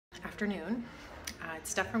afternoon. It's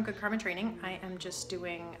Steph from Good Karma Training. I am just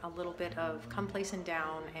doing a little bit of come place and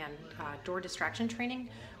down and door distraction training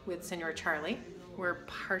with Senor Charlie. We're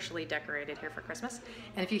partially decorated here for Christmas.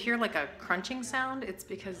 And if you hear like a crunching sound, it's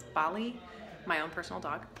because Bali, my own personal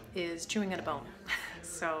dog, is chewing on a bone.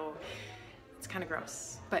 So it's kind of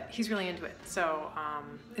gross, but he's really into it. So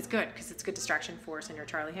it's good because it's good distraction for Senor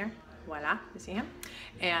Charlie here. Voila, you see him?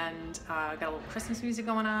 And got a little Christmas music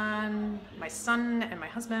going on. My son and my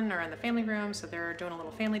husband are in the family room, so they're doing a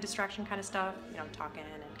little family distraction kind of stuff, you know, talking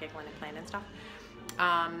and giggling and playing and stuff.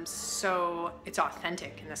 So it's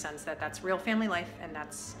authentic in the sense that that's real family life, and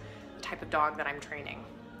that's the type of dog that I'm training.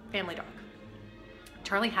 Family dog.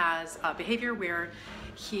 Charlie has a behavior where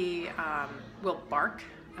he will bark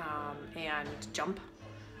and jump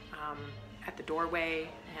at the doorway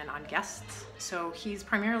and on guests. So he's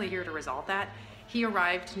primarily here to resolve that. He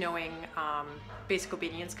arrived knowing basic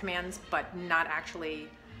obedience commands, but not actually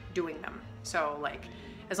doing them. So like,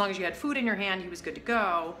 as long as you had food in your hand, he was good to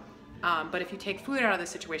go. But if you take food out of the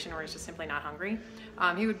situation where he's just simply not hungry,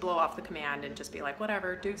 he would blow off the command and just be like,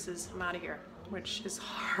 whatever, deuces, I'm out of here, which is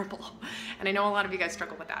horrible. And I know a lot of you guys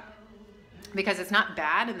struggle with that because it's not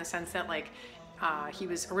bad in the sense that like, he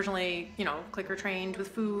was originally, you know, clicker trained with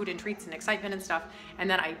food and treats and excitement and stuff. And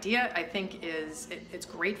that idea, I think, is it's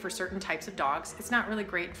great for certain types of dogs. It's not really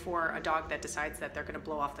great for a dog that decides that they're going to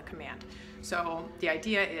blow off the command. So the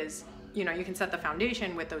idea is, you know, you can set the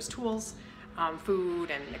foundation with those tools, food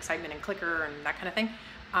and excitement and clicker and that kind of thing.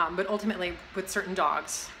 But ultimately, with certain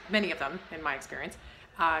dogs, many of them, in my experience,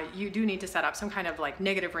 you do need to set up some kind of like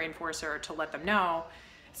negative reinforcer to let them know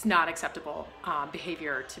it's not acceptable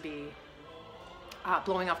behavior to be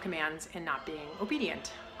blowing off commands and not being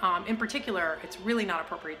obedient. In particular, it's really not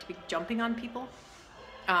appropriate to be jumping on people,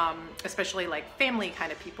 especially like family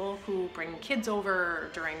kind of people who bring kids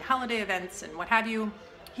over during holiday events and what have you.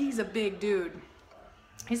 He's a big dude.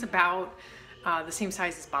 He's about the same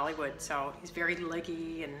size as Bollywood, so he's very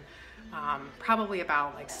leggy and probably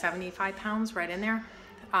about like 75 pounds right in there.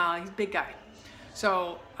 He's a big guy.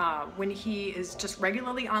 So when he is just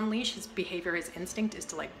regularly on leash, his behavior, his instinct is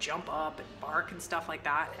to like jump up and bark and stuff like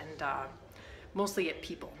that, and mostly at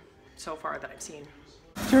people so far that I've seen.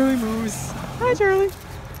 Charlie moves. Hi, Charlie.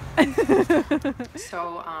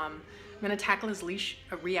 So I'm gonna tackle his leash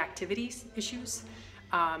reactivity issues,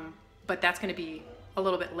 but that's gonna be a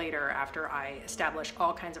little bit later after I establish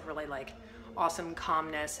all kinds of really like awesome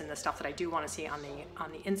calmness and the stuff that I do want to see on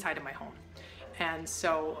the inside of my home. And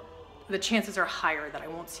so the chances are higher that I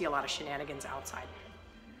won't see a lot of shenanigans outside.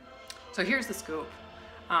 So here's the scoop.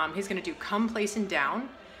 He's gonna do come, place, and down.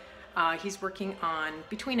 He's working on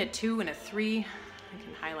between a 2 and a 3. I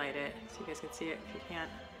can highlight it so you guys can see it if you can't.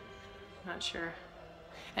 Not sure.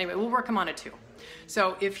 Anyway, we'll work him on a 2.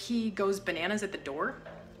 So if he goes bananas at the door,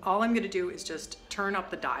 all I'm gonna do is just turn up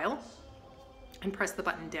the dial and press the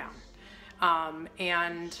button down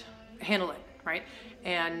and handle it, right?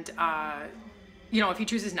 And you know, if he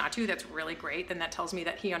chooses not to, that's really great. Then that tells me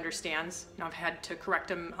that he understands. You know, I've had to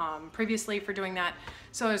correct him previously for doing that.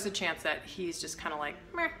 So there's a chance that he's just kind of like,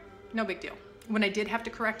 meh, no big deal. When I did have to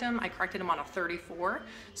correct him, I corrected him on a 34.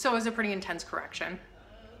 So it was a pretty intense correction.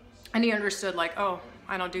 And he understood like, oh,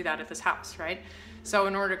 I don't do that at this house, right? So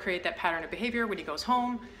in order to create that pattern of behavior, when he goes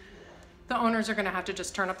home, the owners are gonna have to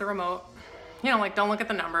just turn up the remote. You know, like don't look at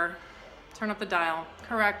the number, turn up the dial,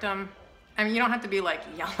 correct him. I mean, you don't have to be like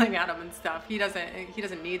yelling at him and stuff. He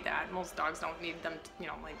doesn't need that. Most dogs don't need them, to, you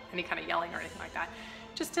know, like any kind of yelling or anything like that.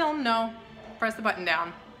 Just tell him no, press the button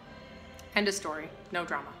down, end of story, no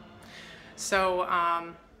drama. So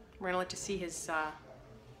we're gonna let you see his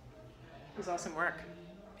awesome work.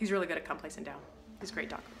 He's really good at come, place, and down. He's a great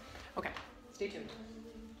dog. Okay, stay tuned.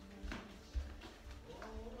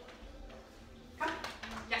 Come,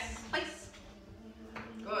 yes, place.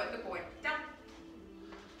 Good boy, down.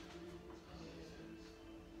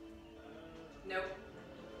 Nope.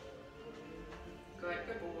 Good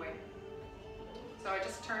boy. So I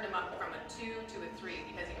just turned him up from a 2 to a 3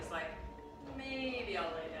 because he was like, maybe I'll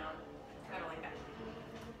lay down. I don't like that.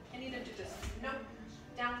 I need him to just, nope,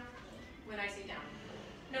 down. When I say down.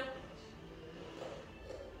 Nope.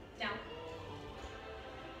 Down.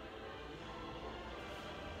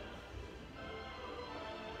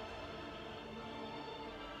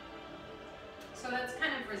 So that's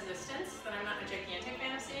kind of resistance that I'm not a gigantic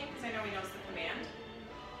fan of seeing because I know he knows the command.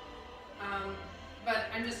 But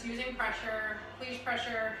I'm just using pressure, leash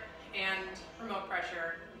pressure, and remote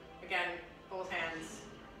pressure. Again, both hands.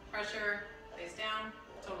 Pressure, lays down,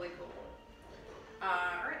 totally cool.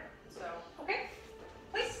 All right, so, okay,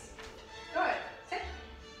 please. Good, sit.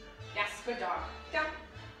 Yes, good dog. Down.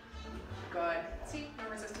 Good. See, no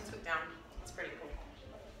resistance with down. Down. It's pretty cool.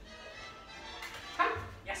 Come.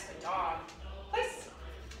 Yes, good dog. Place.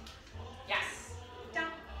 Yes. Down.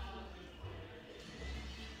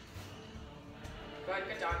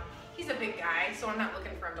 Good dog. He's a big guy, so I'm not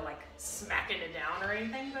looking for him to like smack it down or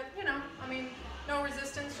anything, but you know, I mean, no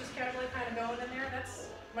resistance, just casually kind of going in there. That's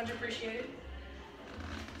much appreciated.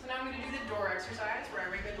 So now I'm going to do the door exercise where I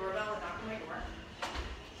ring the doorbell and knock on my door.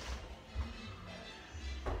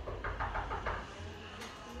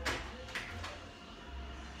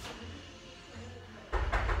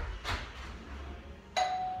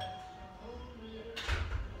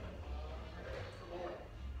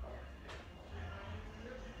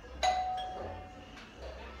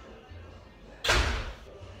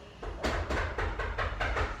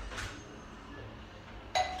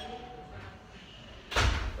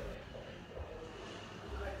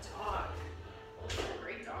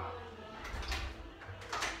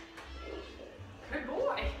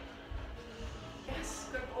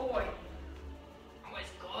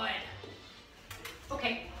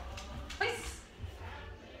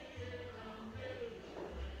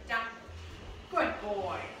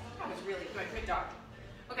 Good dog.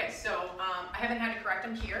 Okay, so I haven't had to correct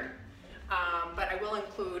him here, but I will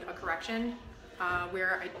include a correction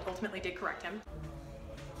where I ultimately did correct him.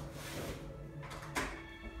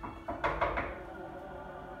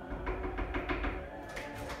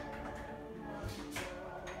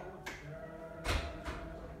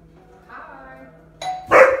 Hi.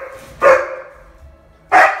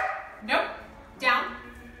 Nope. Down.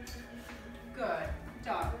 Good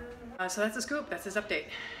dog. So that's the scoop. That's his update.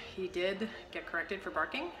 He did get corrected for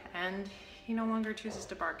barking, and he no longer chooses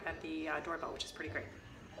to bark at the doorbell, which is pretty great.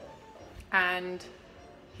 And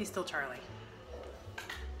he's still Charlie.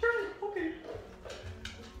 Charlie, okay.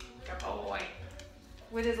 Good boy.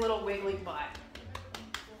 With his little wiggly butt.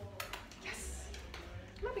 Yes.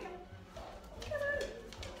 Come on, big guy. Come on.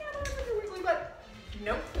 Come on with your wiggly butt.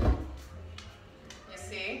 Nope. You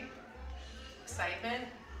see? Excitement.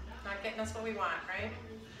 Not getting us what we want, right?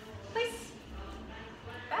 Please.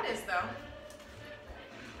 That is, though.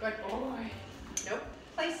 Good boy. Nope.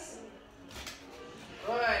 Place.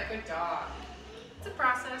 Good dog. It's a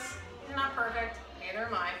process. You're not perfect. Neither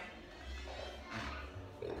am I.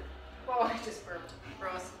 Whoa, I just burped.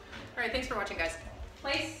 Gross. All right, thanks for watching, guys.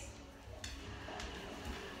 Place.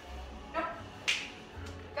 Nope.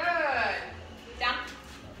 Good. Down.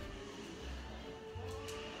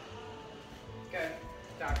 Good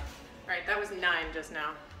dog. All right, that was 9 just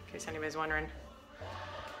now, in case anybody's wondering.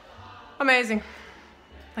 Amazing.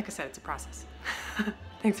 Like I said, it's a process.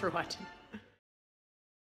 Thanks for watching.